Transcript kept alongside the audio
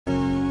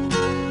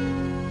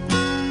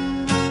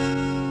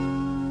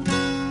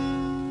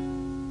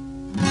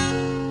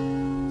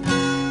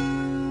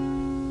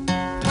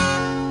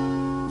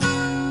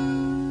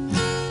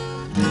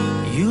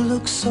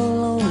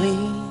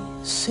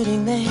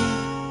sitting there,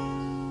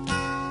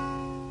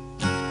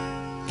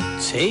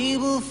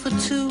 table for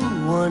two,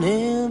 one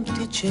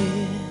empty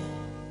chair.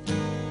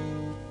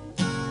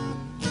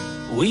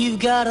 We've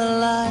got a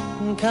lot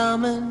in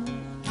common.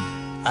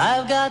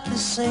 I've got the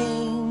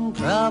same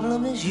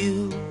problem as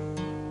you.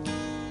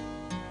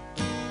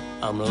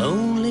 I'm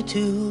lonely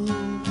too.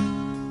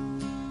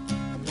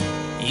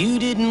 You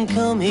didn't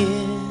come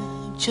here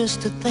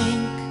just to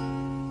think.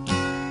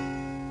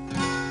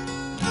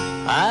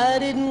 I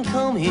didn't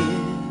come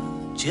here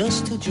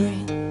just to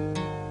drink.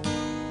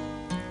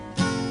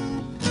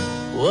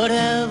 What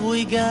have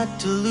we got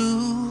to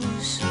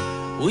lose?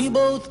 We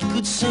both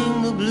could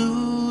sing the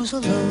blues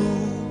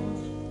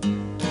alone.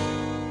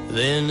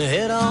 Then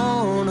head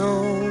on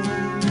home.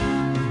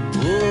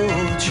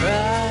 Oh,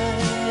 try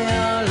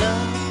our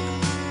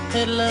luck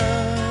at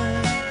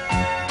love,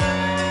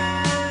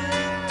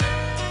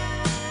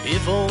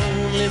 if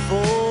only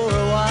for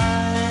a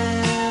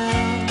while,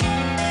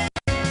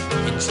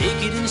 and take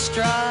it in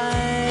stride,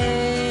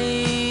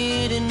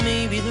 and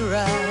maybe the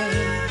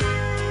ride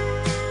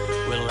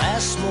will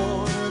last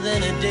more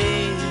than a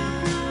day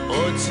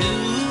or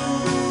two.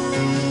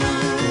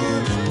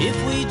 If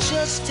we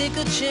just take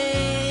a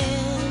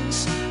chance,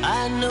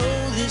 I know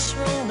this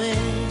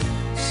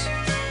romance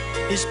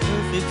is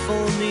perfect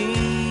for me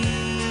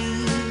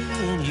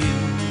and you,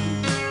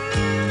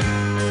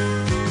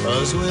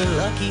 'cause we're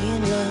lucky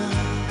in love,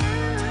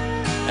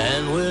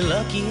 and we're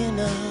lucky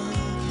enough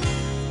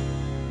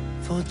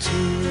for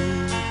two.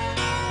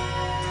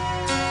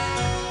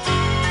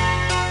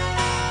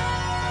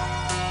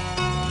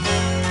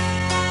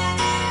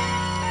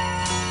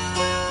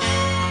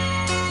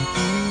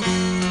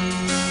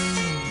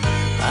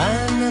 I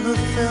never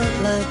felt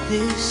like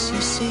this,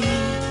 you see.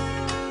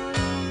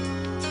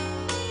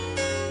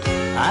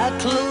 I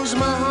closed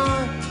my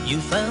heart, you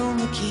found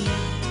the key.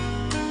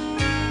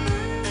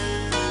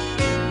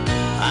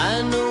 I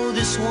know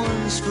this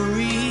one's for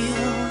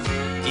real.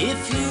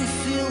 If you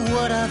feel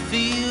what I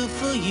feel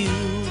for you,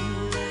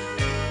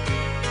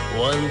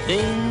 one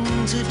thing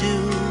to do.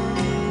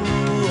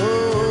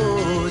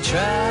 Oh,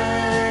 try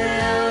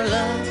our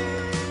luck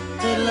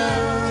at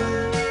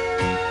love,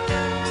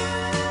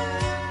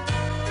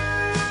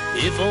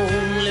 if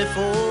only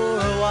for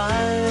a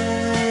while,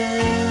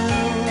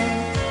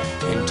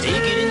 and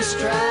take it in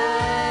stride,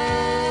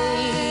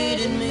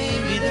 and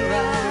maybe the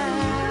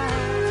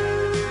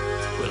ride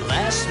will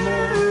last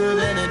more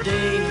than a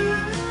day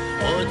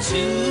or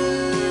two.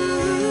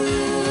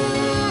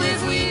 If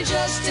we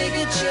just take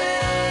a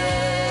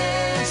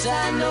chance,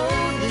 I know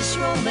this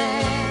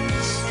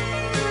romance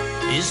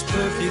is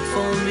perfect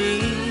for me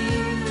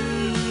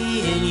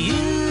and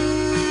you,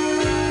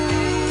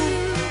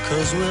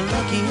 'cause we're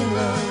lucky in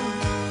love,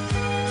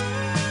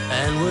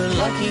 and we're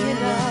lucky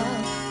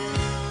enough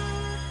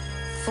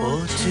for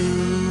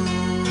two.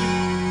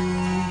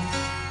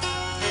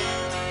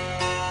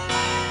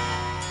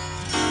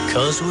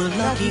 'Cause we're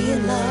lucky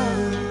in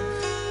love,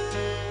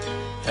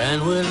 and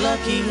we're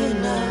lucky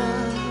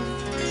enough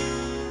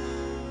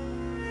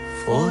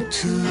for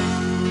two.